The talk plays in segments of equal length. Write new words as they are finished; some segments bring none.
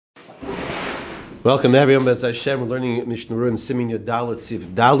Welcome everyone. Bez Hashem, we're learning Mishnah Run Simin Yodalit Sif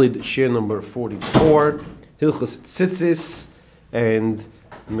Dalid, share number 44, Hilchos Tzitzis, and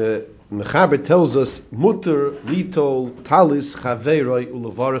Mechaber tells us, Mutter litol talis chaveroi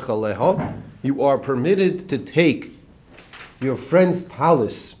ulevarich aleha. You are permitted to take your friend's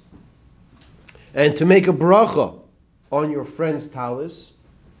talis and to make a bracha on your friend's talis,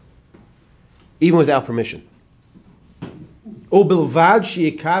 even without permission. There's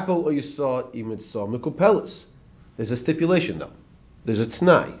a stipulation though. There's a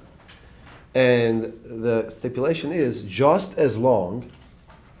t'nai. And the stipulation is just as long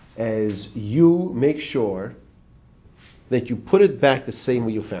as you make sure that you put it back the same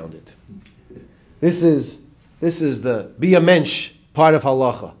way you found it. This is the be a mensch part of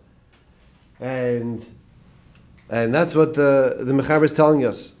halacha. And that's what the Mechaber is telling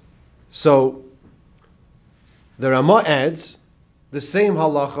us. So the Ramah adds, the same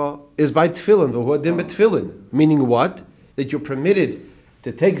halacha is by tefillin, v'huadim betefillin, meaning what? That you're permitted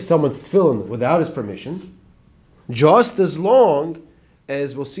to take someone's tefillin without his permission, just as long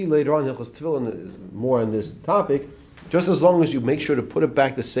as we'll see later on, Hilchos Tefillin more on this topic, just as long as you make sure to put it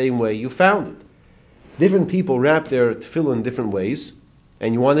back the same way you found it. Different people wrap their tefillin different ways,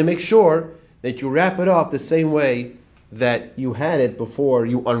 and you want to make sure that you wrap it up the same way that you had it before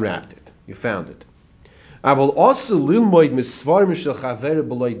you unwrapped it, you found it. However, the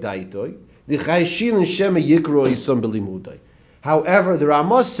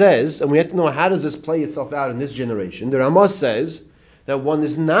Ramah says, and we have to know how does this play itself out in this generation, the Ramah says that one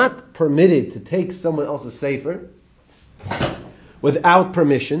is not permitted to take someone else's sefer without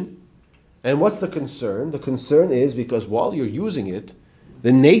permission. And what's the concern? The concern is because while you're using it,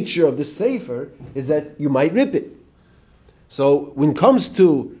 the nature of the sefer is that you might rip it. So when it comes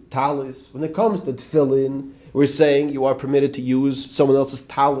to talis, when it comes to tefillin, we're saying you are permitted to use someone else's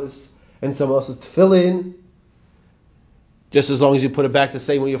talis and someone else's tefillin, just as long as you put it back the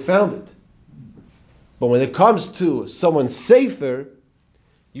same way you found it. But when it comes to someone's sefer,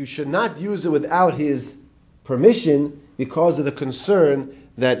 you should not use it without his permission because of the concern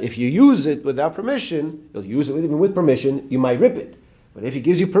that if you use it without permission, you'll use it even with permission, you might rip it. But if he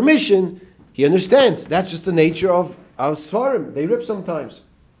gives you permission, he understands. That's just the nature of Sfarim. They rip sometimes.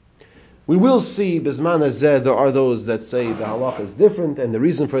 We will see, Bizman Hazeh, there are those that say the halacha is different, and the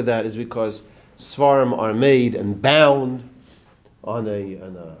reason for that is because Sfarim are made and bound on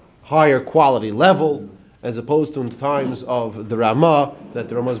a higher quality level, as opposed to in times of the Ramah, that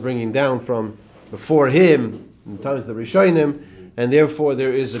the Ramah is bringing down from before him, in times of the Rishonim, and therefore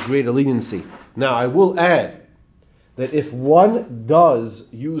there is a greater leniency. Now, I will add that if one does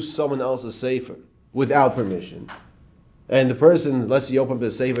use someone else's sefer without permission, and the person, let's say you open up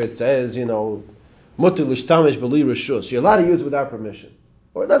the sefer, it says, mutter l'shtamish b'li reshus, you're allowed to use it without permission.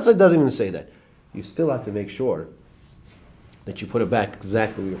 Or let's say it doesn't even say that. You still have to make sure that you put it back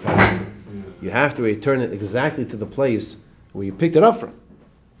exactly where you found it. You have to return it exactly to the place where you picked it up from.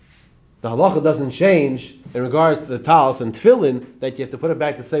 The halacha doesn't change in regards to the talis and tefillin, that you have to put it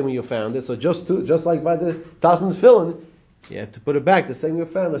back the same way you found it. So just like by the talis and tefillin, you have to put it back the same way you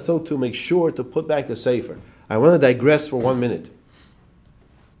found it. So to make sure to put back the sefer. I want to digress for 1 minute.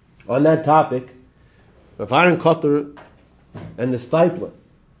 On that topic, Rav Aaron Kotler and the Stipler,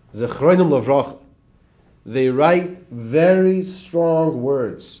 Zechronim Lavracha, they write very strong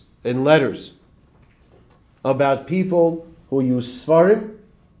words in letters about people who use Sfarim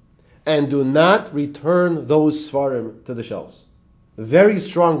and do not return those Sfarim to the shelves. Very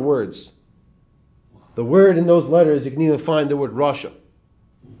strong words. The word in those letters, you can even find the word Rasha.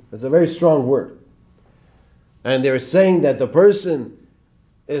 It's a very strong word. And they're saying that the person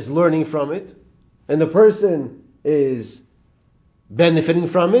is learning from it, and the person is benefiting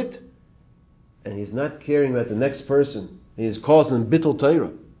from it, and he's not caring about the next person. He is causing bittul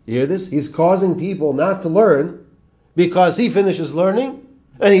Torah. You hear this? He's causing people not to learn because he finishes learning,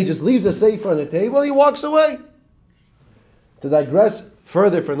 and he just leaves the sefer on the table, and he walks away. To digress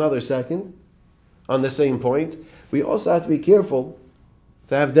further for another second, on the same point, we also have to be careful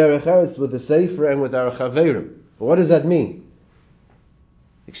to have derech eretz with the sefer and with our chaverim. What does that mean?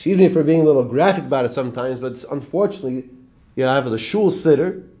 Excuse me for being a little graphic about it sometimes, but unfortunately, you have the shul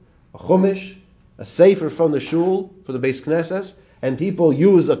sitter, a chumash, a sefer from the shul, for the Beis Knesses, and people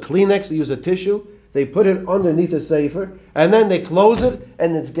use a Kleenex, they use a tissue, they put it underneath the sefer, and then they close it,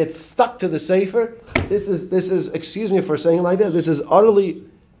 and it gets stuck to the sefer. This is, excuse me for saying it like that, this is utterly,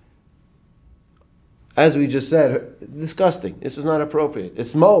 as we just said, disgusting. This is not appropriate.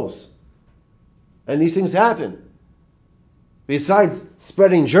 It's Mos. And these things happen. Besides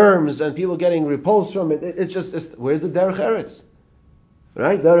spreading germs and people getting repulsed from it, it's just where's the derech eretz?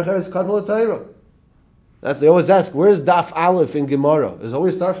 Right? Derech eretz kadmol Torah. They always ask, where's Daf Aleph in Gemara? It's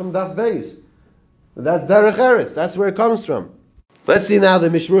always start from Daf Beis. That's Derech Eretz. That's where it comes from. Let's see now the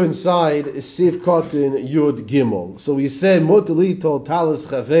Mishmur inside is Sif Kotin Yud Gimel. So we said Mutali told Talis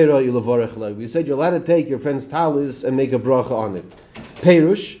Chavera Ilavorech. We said you're allowed to take your friend's talis and make a bracha on it.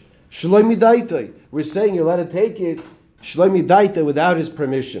 Perush Shlomi Daitoi. We're saying you're allowed to take it Shlomi Daita without his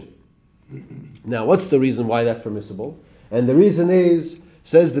permission. Now, what's the reason why that's permissible? And the reason is,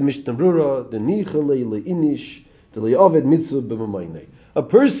 says the Mishnah Brura, the Nichale Leinish, the Leovid Mitzvah B'Mamayne. A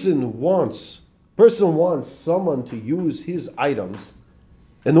person wants someone to use his items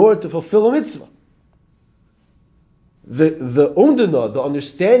in order to fulfill a mitzvah. The undana, the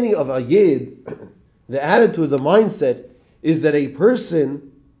understanding of a yid, the attitude, the mindset, is that a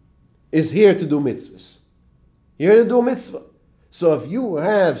person is here to do mitzvahs. Here to do a mitzvah. So if you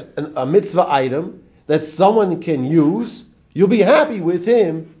have a mitzvah item that someone can use, you'll be happy with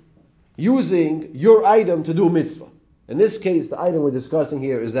him using your item to do a mitzvah. In this case, the item we're discussing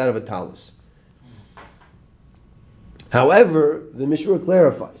here is that of a talus. However, the Mishra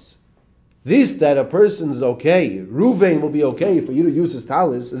clarifies, this that a person is okay, Ruvain will be okay for you to use his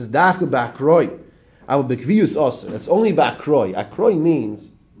talus, is dafka ba'akroi. I will bekvius also. It's only ba'akroi. Akroi means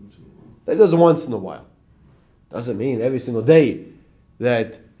that he does it once in a while. Doesn't mean every single day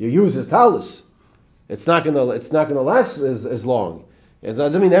that you use his talus. It's not gonna last as long. It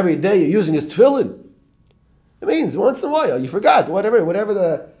doesn't mean every day you're using his tefillin. It means once in a while you forgot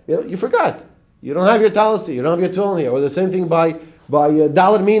you forgot. You don't have your talis here, you don't have your tefillin here. Or the same thing by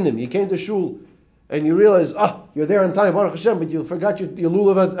Dalet Minim. You came to shul and you realize, you're there on time, Baruch Hashem, but you forgot your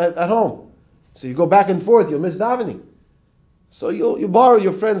lulav at home. So you go back and forth, you'll miss davening. So you borrow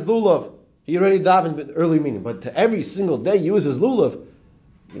your friend's lulav. He already davened early meaning, but to every single day use his lulav.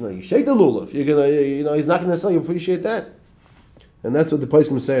 You shake the lulav. You're gonna, he's not gonna necessarily appreciate that. And that's what the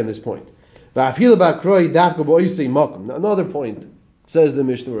poskim say on this point. Another point. Says the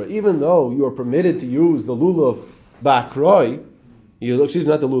Mishnah, even though you are permitted to use the lulav ba'akroi,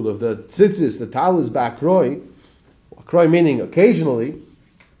 not the lulav, the tzitzis, the talis ba'akroi, akroi meaning occasionally,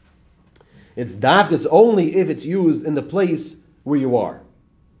 it's only if it's used in the place where you are.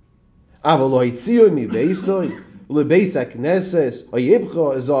 But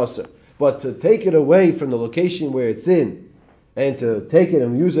to take it away from the location where it's in, and to take it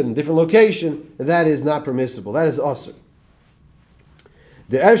and use it in a different location, that is not permissible. That is asur.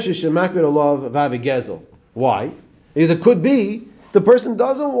 The Efshe Shemakbid Olav Vavigezel. Why? Because it could be the person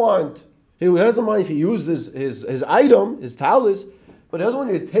doesn't mind if he uses his item, his talis, but he doesn't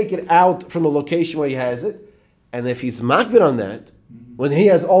want you to take it out from the location where he has it. And if he's makbid on that, when he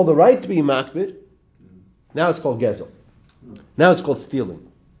has all the right to be makbid, now it's called gezel. Now it's called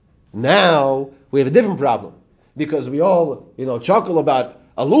stealing. Now we have a different problem. Because we all, chuckle about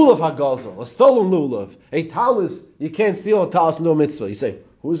a lulav hagazel, a stolen lulav, a talis. You can't steal a talis and do a mitzvah. You say,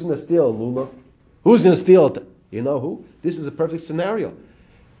 who's going to steal a lulav? Who's going to steal it? You know who? This is a perfect scenario.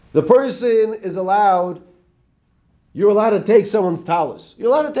 The person is you're allowed to take someone's talis. You're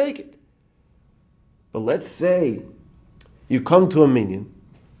allowed to take it. But let's say you come to a minyan,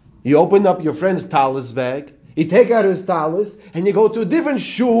 you open up your friend's talis bag, you take out his talis, and you go to a different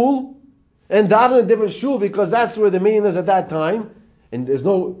shul, and daven in a different shul because that's where the minyan is at that time, and there's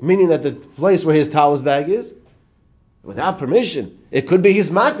no minyan at the place where his talis bag is, without permission. It could be his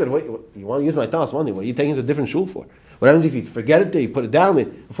makbid. Wait, you want to use my talis money? What are you taking it to a different shul for? What happens if you forget it there, you put it down there,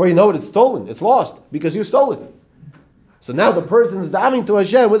 before you know it, it's stolen, it's lost, because you stole it. So now the person's davening to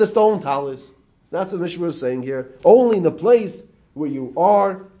Hashem with a stolen talis. That's what Mishra is saying here. Only in the place where you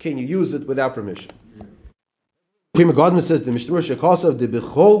are can you use it without permission. Prima Godman says the Mishnah Shekasav de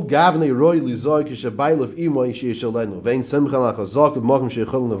Bechol Gavne Roy Lizoy Kishabailov Imoy Sheishalenu Vein Semchan Achazak Mokum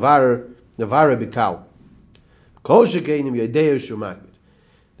Sheichol Navara Bikal. Kol Shekeinim Yadei Shumakbid.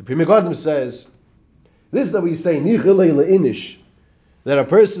 The Prima Godman says this that we say Nichele Leinish, that a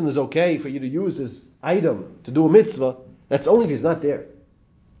person is okay for you to use his item to do a mitzvah. That's only if he's not there.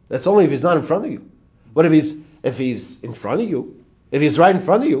 That's only if he's not in front of you. But if he's in front of you, if he's right in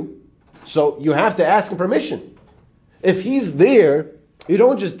front of you, so you have to ask him permission. If he's there, you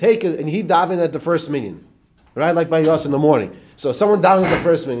don't just take it and he daven at the first minyan, right? Like by us in the morning. So someone daven at the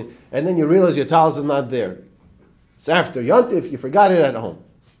first minyan, and then you realize your talis is not there. It's after Yontif, you forgot it at home,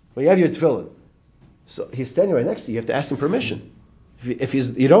 but you have your tefillin. So he's standing right next to you. You have to ask him permission.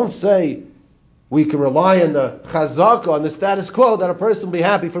 You don't say, we can rely on the chazaka, on the status quo, that a person will be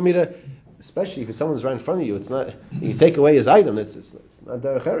happy for me to, especially if someone's right in front of you. It's not, you take away his item, it's not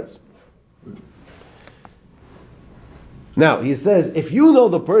derech eretz. Now, he says, if you know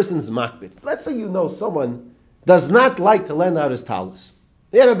the person's makbid, let's say you know someone does not like to lend out his talis.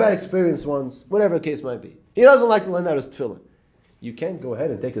 He had a bad experience once, whatever the case might be. He doesn't like to lend out his tefillin. You can't go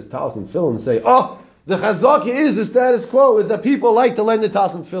ahead and take his talis and tefillin and say, oh, the chazaka is the status quo, is that people like to lend the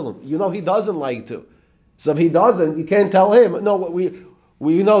talis and tefillin. You know he doesn't like to. So if he doesn't, you can't tell him, no,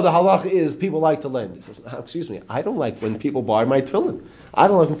 we know the halacha is people like to lend. He says, excuse me, I don't like when people borrow my tefillin. I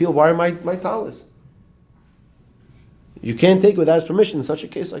don't like when people borrow my talis. You can't take without his permission in such a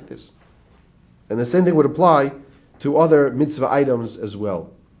case like this. And the same thing would apply to other mitzvah items as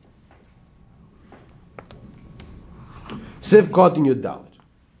well. Siv Kotin Yud Dalet.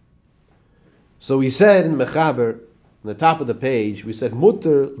 So we said in Mechaber, on the top of the page, we said,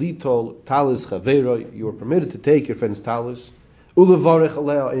 Mutter litol talis chavero, you are permitted to take your friend's talis, ulevarech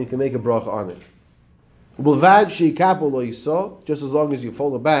aleh, and you can make a bracha on it. Ubelvad sheikapo lo yisah, just as long as you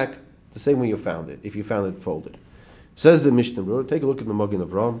fold it back the same way you found it, if you found it folded. Says the Mishnah Berurah, take a look at the Magen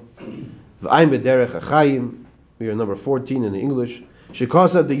Avraham. V'ayim b'derech hachayim, we are number 14 in the English.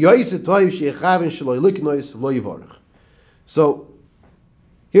 Shekasa the yoyis etoy sheichavin shelo liknois lo yivarech. So,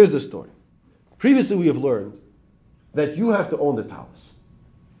 here's the story. Previously we have learned that you have to own the talis.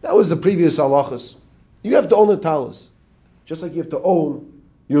 That was the previous halachas. You have to own the talis. Just like you have to own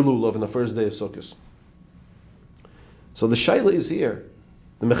your lulav in the first day of Sukkot. So the shaila is here.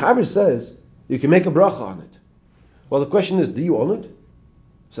 The Mechaber says you can make a bracha on it. Well, the question is, do you own it?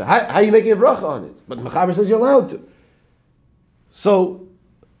 So how are you making a bracha on it? But the Mechaber says you're allowed to. So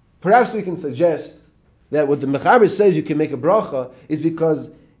perhaps we can suggest that what the Mechaber says you can make a bracha is because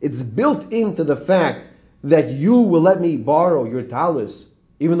it's built into the fact that you will let me borrow your talis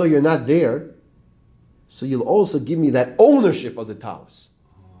even though you're not there. So you'll also give me that ownership of the talis.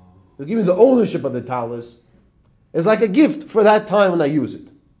 You'll give me the ownership of the talis. It's like a gift for that time when I use it.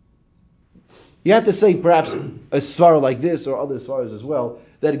 You have to say perhaps a svara like this or other svaras as well,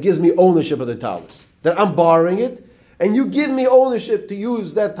 that it gives me ownership of the talis. That I'm borrowing it, and you give me ownership to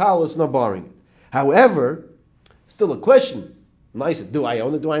use that talis, not borrowing it. However, still a question. Nice, do I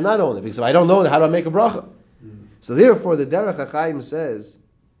own it, do I not own it? Because if I don't own it, how do I make a bracha? So therefore, the Derech HaChaim says,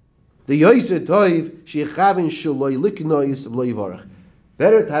 the Yoyser Toiv, Sheichavin Shaloi Liknois V'lo Yivarech.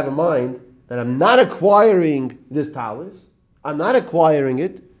 Better to have in mind that I'm not acquiring this talis. I'm not acquiring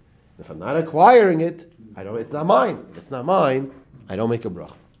it. If I'm not acquiring it, it's not mine. If it's not mine, I don't make a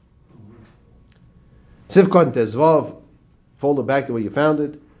bracha. Sivkot Tezvav, fold it back the way you found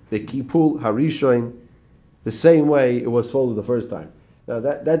it. The Kipul Harishoin, the same way it was folded the first time. Now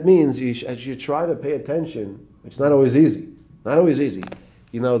that means you should try to pay attention. It's not always easy. Not always easy.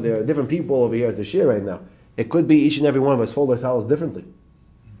 You know, there are different people over here at the shir right now. It could be each and every one of us fold our towels differently.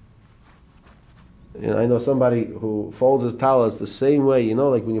 You know, I know somebody who folds his towels the same way, you know,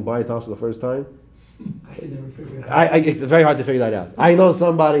 like when you buy a towel for the first time. I never figured it out. It's very hard to figure that out. I know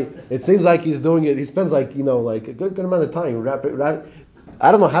somebody, it seems like he's doing it, he spends like, you know, like a good amount of time.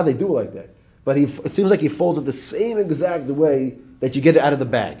 I don't know how they do it like that. But it seems like he folds it the same exact way that you get it out of the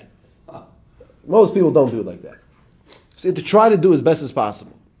bag. Most people don't do it like that. So you have to try to do as best as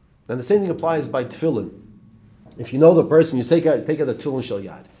possible. And the same thing applies by tefillin. If you know the person, you take out the tefillin shel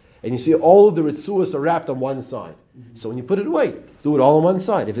yad, and you see all of the ritzuas are wrapped on one side. Mm-hmm. So when you put it away, do it all on one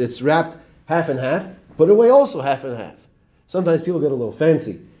side. If it's wrapped half and half, put it away also half and half. Sometimes people get a little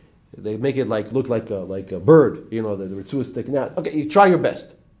fancy. They make it look like a bird, you know, the ritzuas sticking out. Okay, you try your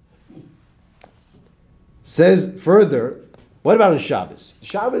best. Says further, what about on Shabbos?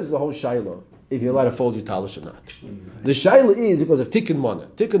 Shabbos is the whole shayla, if you're allowed to fold your talis or not. Mm-hmm. The shayla is because of tikkun mana.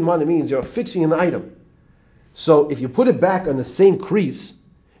 Tikkun mana means you're fixing an item. So if you put it back on the same crease,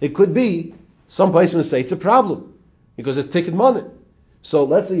 it could be, some places will say it's a problem, because it's tikkun mana. So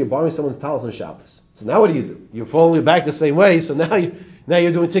let's say you're borrowing someone's talis on Shabbos. So now what do? You're folding it back the same way, so now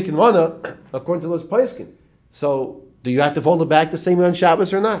you're doing tikkun mana according to those paiskin. So do you have to fold it back the same way on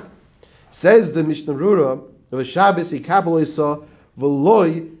Shabbos or not? Says the Mishnah Berurah, of Shabbos ikabel isa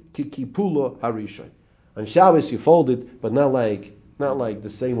v'loy kikipulo harishon. On Shabbos you fold it, but not like the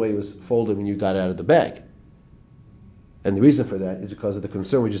same way it was folded when you got it out of the bag. And the reason for that is because of the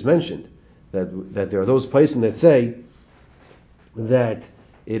concern we just mentioned, that there are those places that say that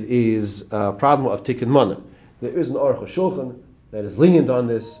it is a problem of tikkun mana. There is an Aruch HaShulchan that is lenient on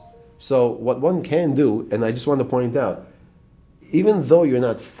this. So what one can do, and I just want to point out, even though you're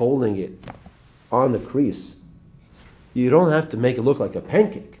not folding it on the crease, you don't have to make it look like a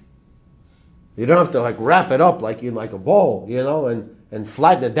pancake. You don't have to wrap it up like a ball, you know, and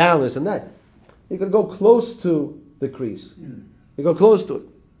flatten it down, this and that. You can go close to the crease. You go close to it.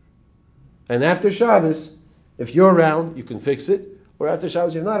 And after Shabbos, if you're around, you can fix it. Or after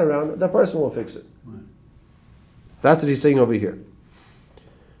Shabbos, you're not around, that person will fix it. Right. That's what he's saying over here.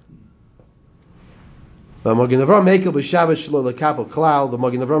 The Magen Avram Mekel b'Shabbos shelo lekapel klal. The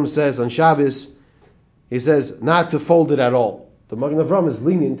Magen Avram says on Shabbos, he says not to fold it at all. The Magen Avram is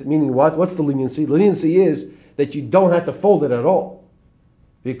lenient, meaning what? What's the leniency? The leniency is that you don't have to fold it at all,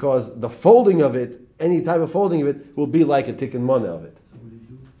 because the folding of it, any type of folding of it, will be like a tikkun mana of it. So what do you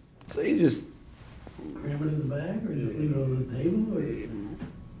do? So you just Cram it in the bag, or just leave it on the table? Or?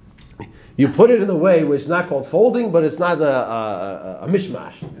 you put it in a way where it's not called folding, but it's not a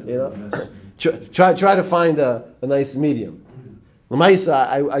mishmash. You know, try to find a nice medium.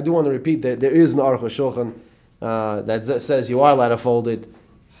 L'maisa, I do want to repeat that there is an Aruch HaShulchan that says you are allowed to fold it.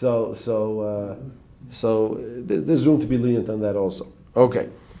 So there's room to be lenient on that also. Okay.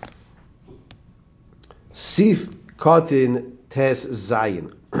 Sif Katin Tes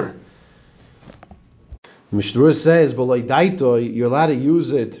Zayin. Mishnah says, you're allowed to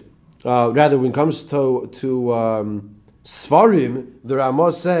use it. Rather, when it comes to Sfarim, the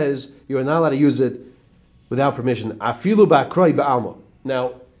Ramah says you're not allowed to use it without permission. Afilu ba'kroi ba'alma.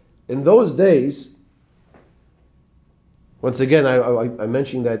 Now, in those days, once again, I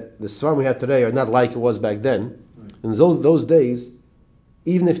mentioned that the Sfarim we have today are not like it was back then. In those days,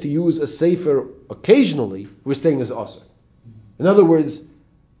 even if to use a sefer occasionally, we're staying as asr. In other words,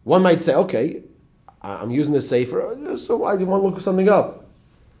 one might say, okay, I'm using the sefer, so I want to look something up.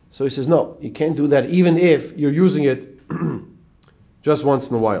 So he says, no, you can't do that even if you're using it just once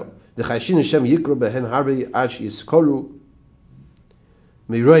in a while. Because we're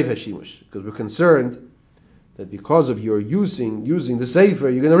concerned that because of your using the sefer,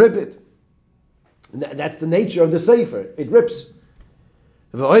 you're going to rip it. And that's the nature of the sefer. It rips.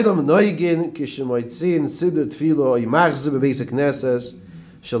 The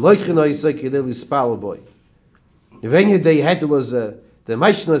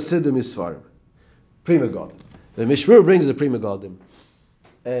Mishnah Siddim is Sfarim. Prima God. The Mishmur brings the Prima Godim.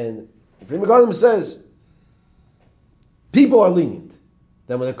 And the Prima Godim says, people are lenient.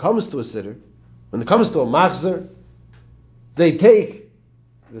 Then when it comes to a Siddur, when it comes to a Machzer, they take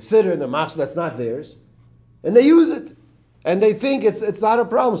the Siddur and the Machzer that's not theirs, and they use it. And they think it's not a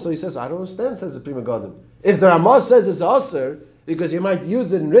problem. So he says, I don't understand, says the Prima Godim. If the Ramah says it's Aser, because you might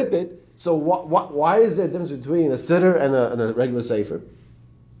use it and rip it, so why is there a difference between a siddur and a regular sefer?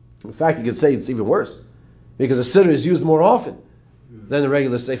 In fact, you could say it's even worse, because a siddur is used more often than a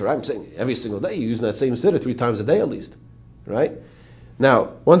regular sefer. I'm saying every single day you're using that same siddur 3 times a day at least, right?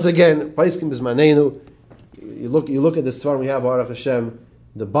 Now, once again, Paiskim Bismanenu, you look at the Sfarim we have, Baruch Hashem,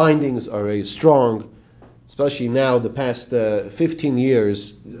 the bindings are very strong, especially now the past 15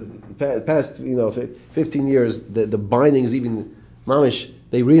 years. 15 years, the bindings even mamish.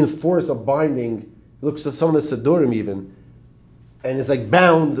 They reinforce a binding. Looks at some of the Siddurim even, and it's like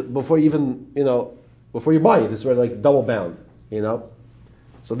bound before you buy it. It's really like double bound,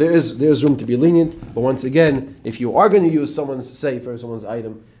 So there's room to be lenient. But once again, if you are going to use someone's sefer, someone's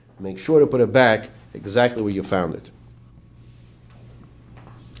item, make sure to put it back exactly where you found it.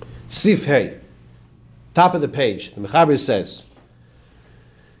 Sif Hey, top of the page. The Mechaber says,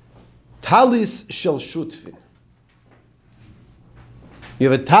 Talis shel shutfin. You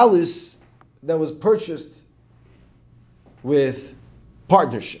have a talis that was purchased with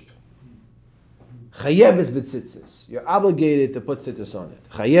partnership. Chayeves b'tzitzis. You're obligated to put tzitzis on it.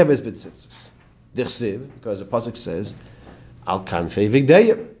 Chayeves b'tzitzis. Dichsiv, because the pasuk says, al kanfei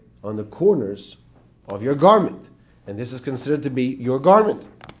vigdeyim, on the corners of your garment, and this is considered to be your garment.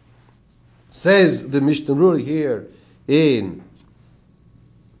 Says the Mishnah Ruri here in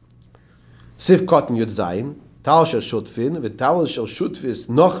Sif Cotton Yud Zayin. Tal shel shutfin, v'tal shel shutfis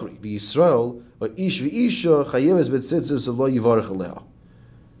nochri v'Yisrael, or ish v'isha chayeves b'tzitzis lo yivarech aleha.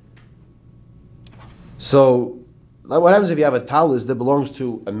 So, what happens if you have a talis that belongs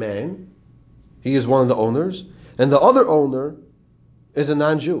to a man? He is one of the owners, and the other owner is a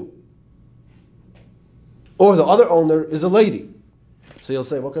non-Jew, or the other owner is a lady. So you'll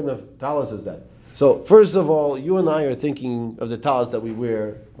say, what kind of talis is that? So, first of all, you and I are thinking of the talis that we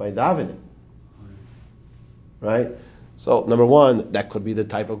wear by davening. Right? So, number one, that could be the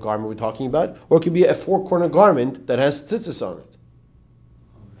type of garment we're talking about, or it could be a 4-corner garment that has tzitzis on it.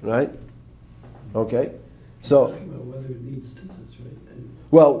 Right? Okay? So, Talking about whether it needs tzitzis, right?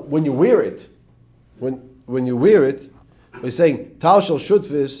 well, when you wear it, when you wear it, we're saying, Tal shel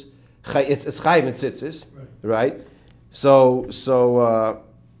shutfis, it's chayiv and tzitzis, right? So,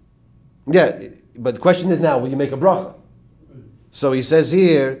 but the question is now, will you make a bracha? So he says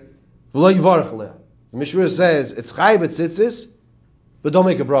here, v'lo yivarech aleha. The Mishra says it's chayiv tzitzis, but don't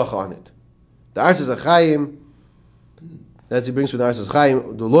make a bracha on it. The Arshas HaChaim, that he brings from the Arshas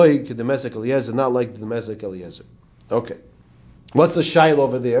HaChaim, the loig the Mesek Eliezer, not like the Mesek Eliezer. Okay. What's a shail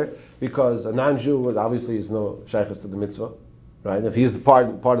over there? Because a non-Jew obviously is no shaykhus to the mitzvah, right? If he's the part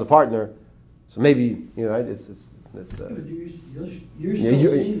of the partner, so maybe right. It's But you're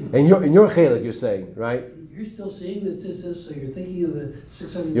still seeing. in your chelik, you're saying, right? You're still seeing that tzitzis, so you're thinking of the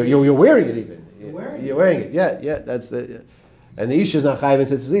 600. You're wearing it even. You're wearing it. Yeah. That's the. And the isha is not chayav in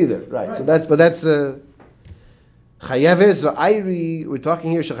tzitzis either, right? So that's the. Chayaves v'ayri. We're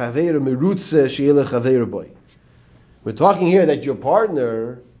talking here shechaveir merutze she'elech chaveir boy. We're talking here that your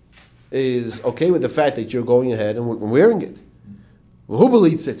partner is okay with the fact that you're going ahead and wearing it. V'hu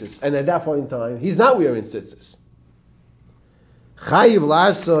tzitzis, and at that point in time, he's not wearing tzitzis. Chayiv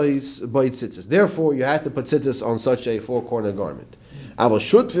lasois by tzitzis. Therefore, you have to put tzitzis on such a four-corner garment. Aval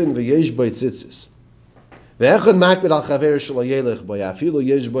shutvin v'yesh by tzitzis. Ve'echad makbid al chaver shelo yelech by afilu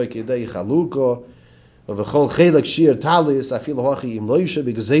yesh by kedei chaluko v'chol chelak shir talis afilu hachi im loisha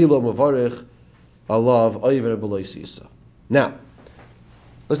b'gzeilo mavarich alav oiver b'loy sisa. Now,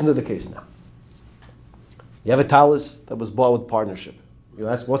 listen to the case now. You have a talis that was bought with partnership. You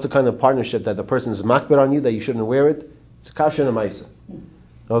ask, what's the kind of partnership that the person is makbid on you that you shouldn't wear it? It's a kasha and a maisa.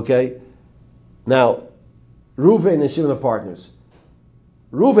 Okay? Now, Ruvain and Shimon are partners.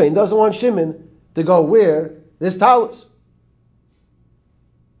 Ruvain doesn't want Shimon to go wear this talis.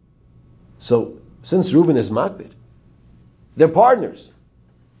 So, since Ruvain is makbid, they're partners.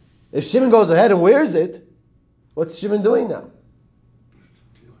 If Shimon goes ahead and wears it, what's Shimon doing now?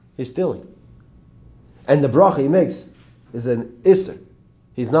 He's stealing. And the bracha he makes is an isser.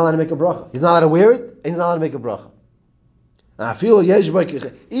 He's not allowed to make a bracha. He's not allowed to wear it, and he's not allowed to make a bracha.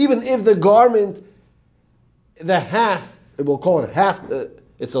 Even if the garment, the half, we'll call it half,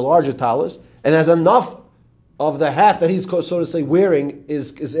 it's a larger talus, and has enough of the half that he's, so to say, wearing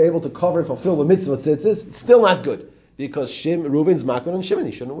is able to cover and fulfill the mitzvah tzitzis, it's still not good. Because Reuben's makbid on Shimon,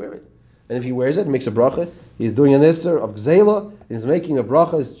 he shouldn't wear it. And if he wears it and makes a bracha, he's doing an isser of gzela, he's making a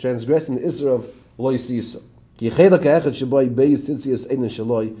bracha, he's transgressing the isser of loy sisa.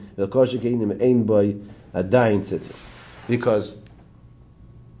 Because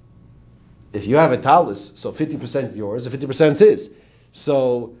if you have a talus, so 50% yours, and 50% is his.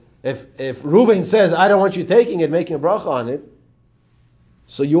 So if Reuven says, I don't want you taking it, making a bracha on it,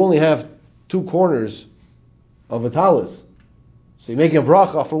 so you only have two corners of a talus. So you're making a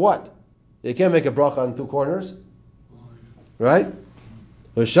bracha for what? You can't make a bracha on two corners. Right?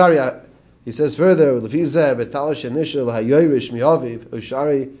 He says further, it's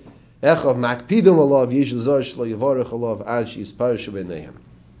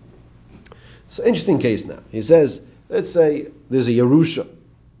an interesting case now. He says, let's say there's a Yerusha.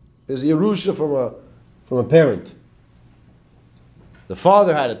 There's a Yerusha from a parent. The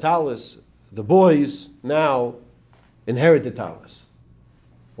father had a talus. The boys now inherit the talus.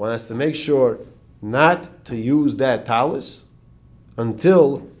 One has to make sure not to use that talus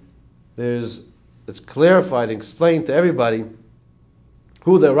until it's clarified and explained to everybody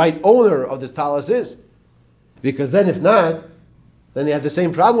who the right owner of this talus is. Because then if not, then you have the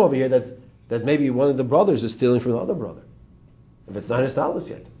same problem over here that maybe one of the brothers is stealing from the other brother. If it's not his talus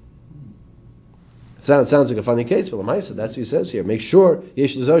yet. It sounds like a funny case, but Lamaisa, that's what he says here. Make sure, don't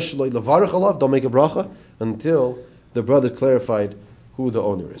make a bracha until the brother clarified who the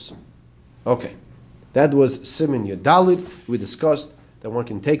owner is. Okay. That was Siman Yodalid. We discussed that one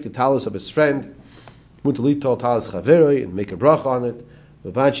can take the talus of his friend, Mutalito talus chaveroi, and make a bracha on it.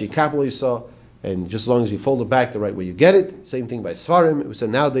 Vavanchi Kapalisa, and just as long as you fold it back the right way you get it. Same thing by Svarim. We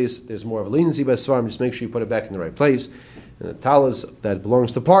said nowadays there's more of a leniency by Svarim, just make sure you put it back in the right place. And the talus that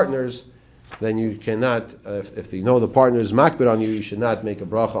belongs to partners, then you cannot, if you know the partner is makbid on you, you should not make a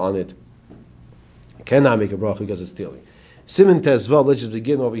bracha on it. You cannot make a bracha because it's stealing. Siman Tezvav, let's just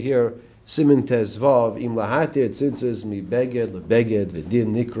begin over here. Siman Tezvav, im lahatir tzitzis mi beged lebeged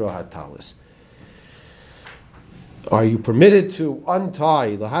v'din nikro hatalis. Are you permitted to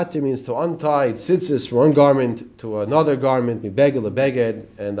untie? Lahati means to untie tzitzis from one garment to another garment, mibeged lebeged,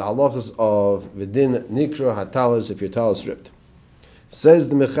 and the halachas of v'din nikra hatalas if your talis ripped. Says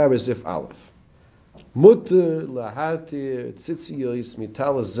the Mechaber Sif Aleph. Mutter lahati tzitziyos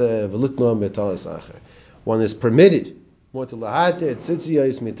mitalas v'litno mitalas acher. One is permitted. Mutter lahati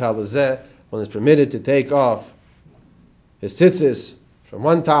tzitziyos mitalas. One is permitted to take off his tzitzis from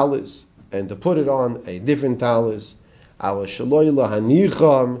one talis and to put it on a different talus. But,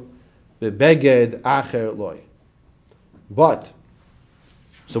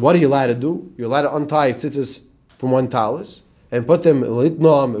 so what are you allowed to do? You're allowed to untie tzitzis from one talus and put them and put them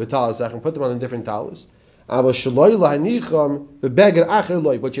on a different talus. But you're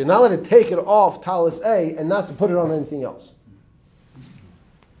not allowed to take it off talus A and not to put it on anything else.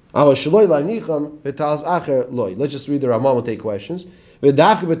 Let's just read the Rambam, we'll take questions.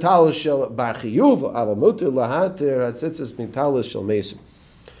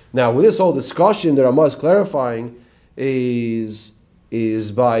 Now, with this whole discussion that Rambam is clarifying is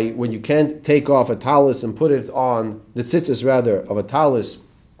by when you can't take off a talis and put it on the tzitzis rather of a talis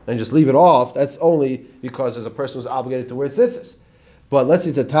and just leave it off. That's only because as a person who's obligated to wear tzitzis. But let's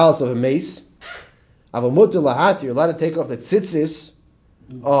say it's a talis of a mace. You're allowed to take off the tzitzis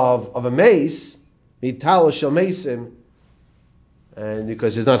of a mace, talis shel mesim, and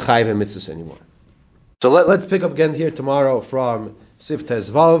because he's not chayiv in mitzvahs anymore. So let's pick up again here tomorrow from Sif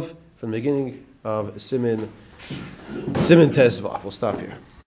Tezvav, from the beginning of Simin Tezvav. We'll stop here.